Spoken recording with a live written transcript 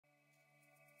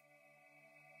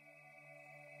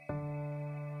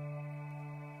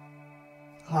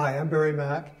Hi, I'm Barry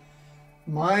Mack.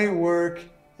 My work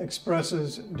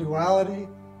expresses duality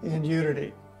and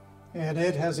unity, and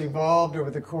it has evolved over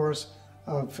the course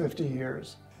of 50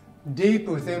 years. Deep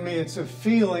within me, it's a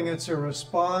feeling, it's a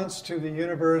response to the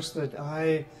universe that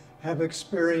I have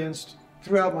experienced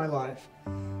throughout my life.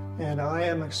 And I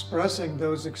am expressing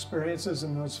those experiences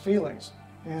and those feelings.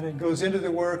 And it goes into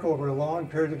the work over a long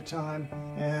period of time,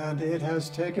 and it has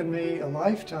taken me a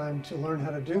lifetime to learn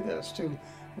how to do this, to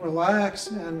relax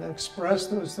and express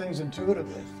those things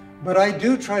intuitively. But I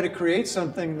do try to create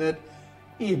something that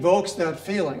evokes that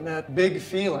feeling, that big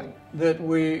feeling that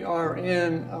we are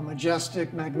in a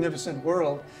majestic, magnificent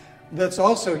world that's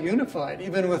also unified.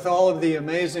 Even with all of the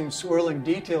amazing swirling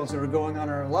details that are going on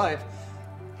in our life,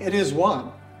 it is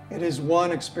one. It is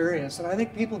one experience, and I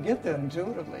think people get that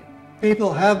intuitively.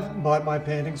 People have bought my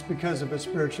paintings because of a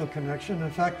spiritual connection. In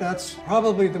fact, that's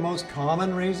probably the most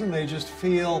common reason. They just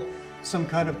feel some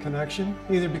kind of connection,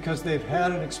 either because they've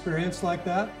had an experience like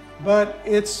that, but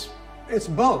it's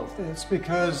both. It's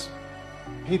because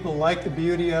people like the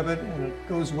beauty of it and it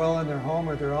goes well in their home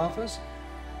or their office,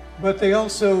 but they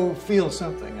also feel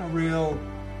something, a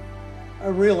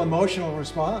real emotional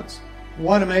response.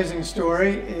 One amazing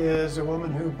story is a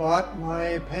woman who bought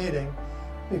my painting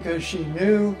because she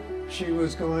knew she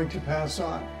was going to pass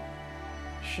on.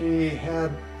 She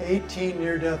had 18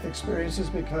 near-death experiences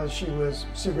because she was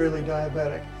severely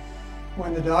diabetic.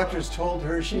 When the doctors told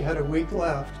her she had a week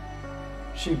left,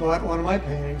 she bought one of my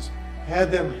paintings,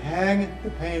 had them hang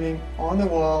the painting on the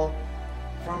wall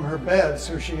from her bed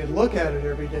so she could look at it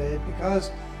every day, because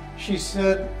she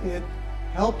said it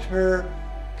helped her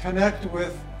connect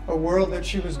with a world that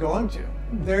she was going to.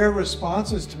 Their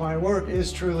responses to my work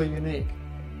is truly unique.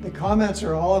 The comments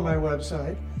are all on my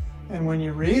website, and when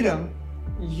you read them,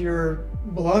 you're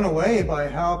blown away by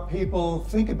how people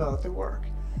think about the work.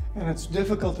 And it's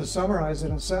difficult to summarize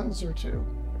in a sentence or two.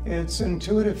 It's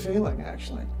intuitive feeling,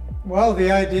 actually. Well,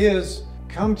 the ideas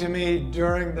come to me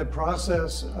during the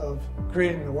process of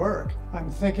creating the work. I'm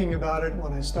thinking about it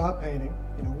when I stop painting.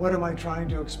 You know, what am I trying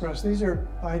to express? These are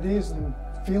ideas and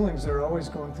feelings that are always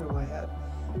going through my head.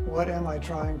 What am I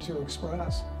trying to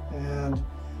express? And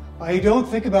I don't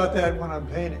think about that when I'm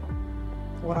painting.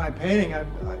 When I'm painting,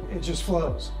 it just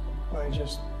flows. I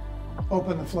just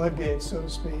open the floodgates, so to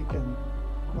speak, and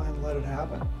let it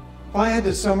happen. If I had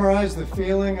to summarize the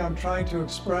feeling I'm trying to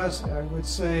express, I would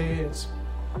say it's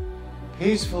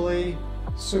peacefully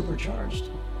supercharged.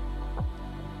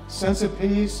 Sense of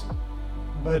peace,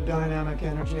 but dynamic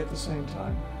energy at the same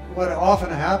time. What often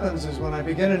happens is when I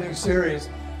begin a new series,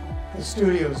 the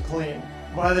studio is clean.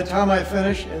 By the time I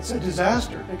finish, it's a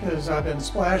disaster because I've been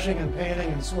splashing and painting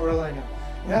and swirling.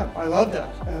 Yeah, I love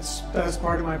that. That's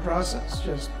part of my process,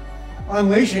 just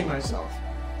unleashing myself.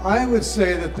 I would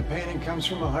say that the painting comes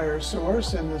from a higher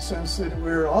source in the sense that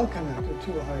we're all connected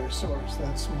to a higher source.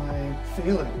 That's my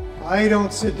feeling. I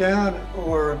don't sit down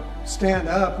or stand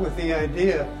up with the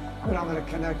idea that I'm going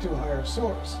to connect to a higher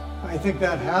source. I think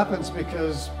that happens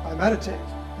because I meditate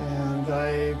and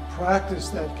I practice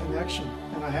that connection,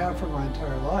 and I have for my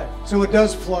entire life. So it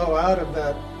does flow out of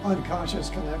that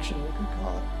unconscious connection, you could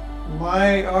call it.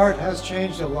 My art has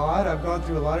changed a lot. I've gone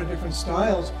through a lot of different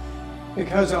styles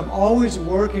because I'm always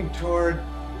working toward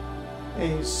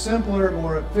a simpler,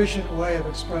 more efficient way of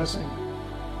expressing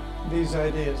these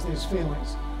ideas, these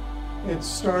feelings. It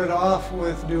started off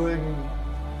with doing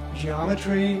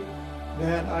geometry,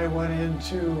 then I went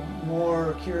into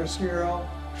more chiaroscuro,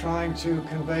 trying to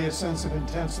convey a sense of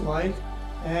intense light.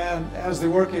 And as the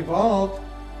work evolved,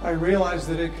 I realized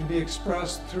that it could be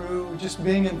expressed through just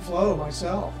being in flow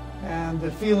myself. And the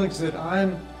feelings that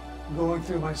I'm going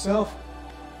through myself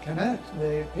connect.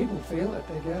 People feel it,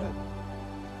 they get it.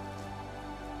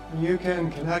 You can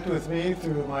connect with me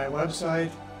through my website,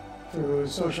 through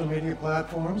social media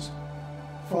platforms,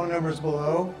 phone numbers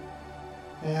below,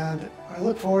 and I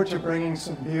look forward to bringing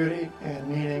some beauty and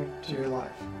meaning to your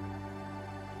life.